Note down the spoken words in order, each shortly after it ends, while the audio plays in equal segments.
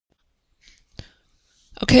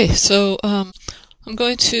Okay, so I'm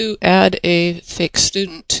going to add a fake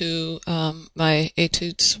student to my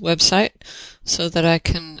Etudes website so that I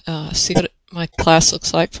can see what my class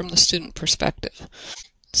looks like from the student perspective.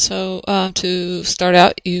 So to start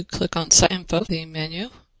out, you click on Site Info, the menu,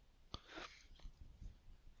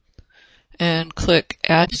 and click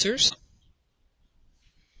Add Users.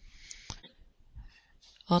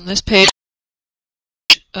 On this page,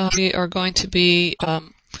 we are going to be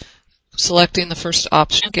selecting the first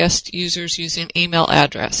option, guest users using email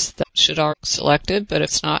address. That should already be selected, but if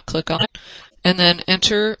it's not, click on it. And then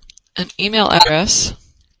enter an email address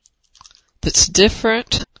that's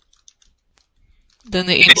different than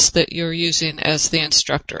the emails that you're using as the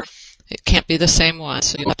instructor. It can't be the same one,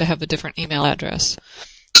 so you have to have a different email address.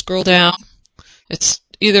 Scroll down. It's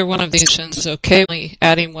either one of these options is okay, only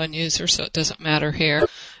adding one user, so it doesn't matter here.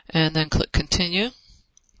 And then click Continue.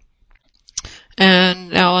 And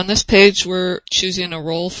now on this page, we're choosing a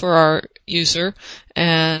role for our user.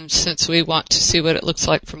 And since we want to see what it looks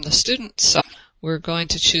like from the student side, we're going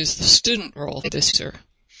to choose the student role for this user.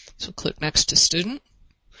 So click next to student.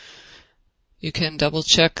 You can double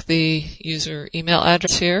check the user email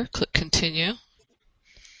address here. Click Continue.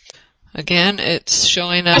 Again, it's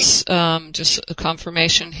showing us just a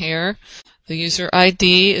confirmation here. The user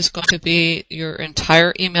ID is going to be your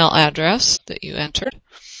entire email address that you entered.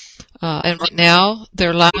 And right now,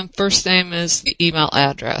 their last and first name is the email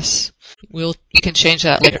address. We can change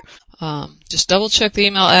that later. Just double check the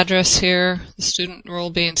email address here, the student role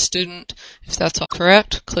being student. If that's all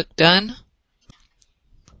correct, click Done.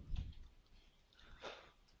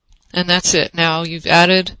 And that's it. Now you've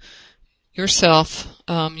added yourself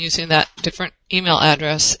using that different email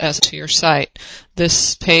address as to your site.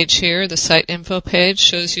 This page here, the site info page,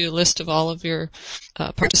 shows you a list of all of your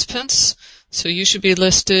participants. So you should be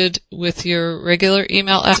listed with your regular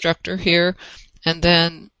email instructor here, and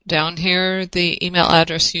then down here the email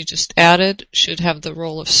address you just added should have the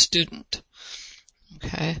role of student.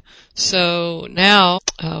 Okay, so now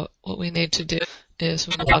what we need to do is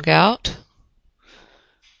we log out.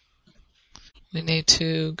 We need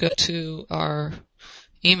to go to our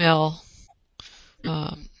email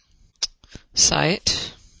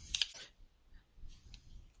site.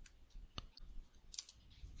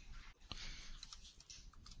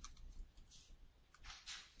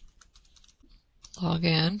 Log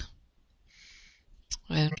in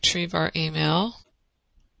and retrieve our email.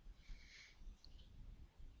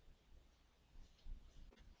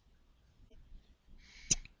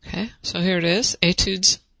 Okay, so here it is,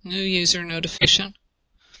 Etudes new user notification.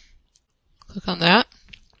 Click on that.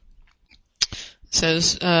 It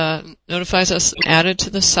says notifies us added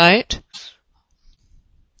to the site.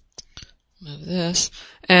 Move this.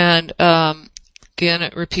 And again,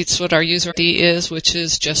 it repeats what our user ID is, which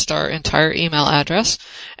is just our entire email address.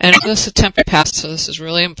 And it gives us a temporary password. So this is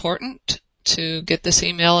really important to get this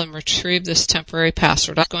email and retrieve this temporary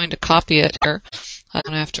password. I'm going to copy it here. I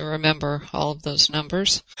don't have to remember all of those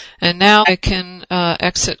numbers. And now I can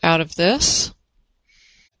exit out of this.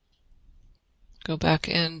 Go back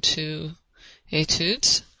into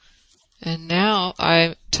Etudes. And now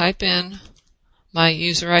I type in my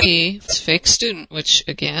user ID, it's fake student, which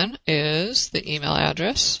again is the email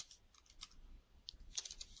address.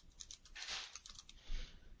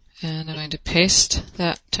 And I'm going to paste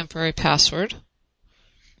that temporary password.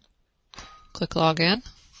 Click Login.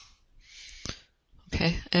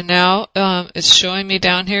 Okay, and now it's showing me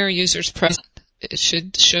down here, users present. It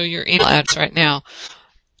should show your email address right now.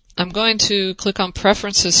 I'm going to click on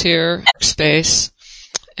Preferences here, Workspace,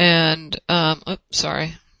 and, oops,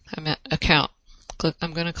 sorry, I meant Account.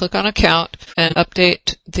 I'm going to click on Account and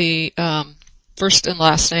update the first and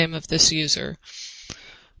last name of this user.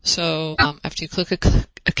 So after you click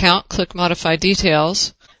Account, click Modify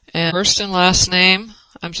Details, and first and last name,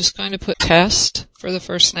 I'm just going to put Test for the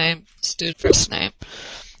first name, student first name.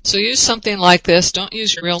 So use something like this. Don't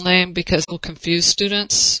use your real name because it will confuse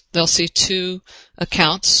students. They'll see two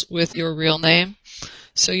accounts with your real name.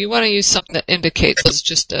 So you want to use something that indicates it's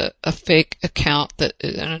just a fake account, that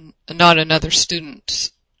not another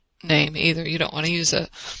student's name either. You don't want to use a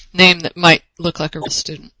name that might look like a real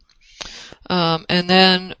student. And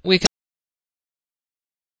then we can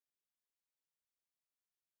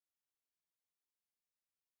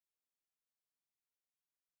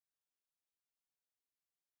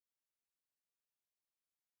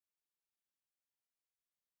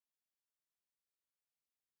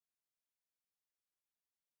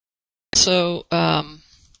also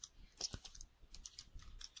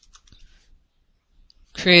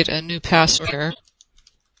create a new password here,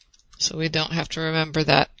 so we don't have to remember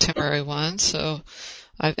that temporary one. So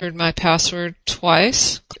I've entered my password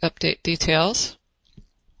twice. Update details.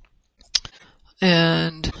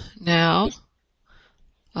 And now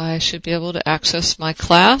I should be able to access my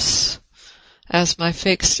class as my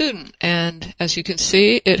fake student. And as you can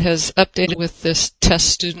see, it has updated with this test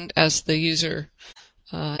student as the user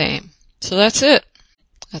name. So that's it.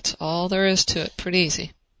 That's all there is to it. Pretty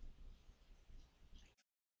easy.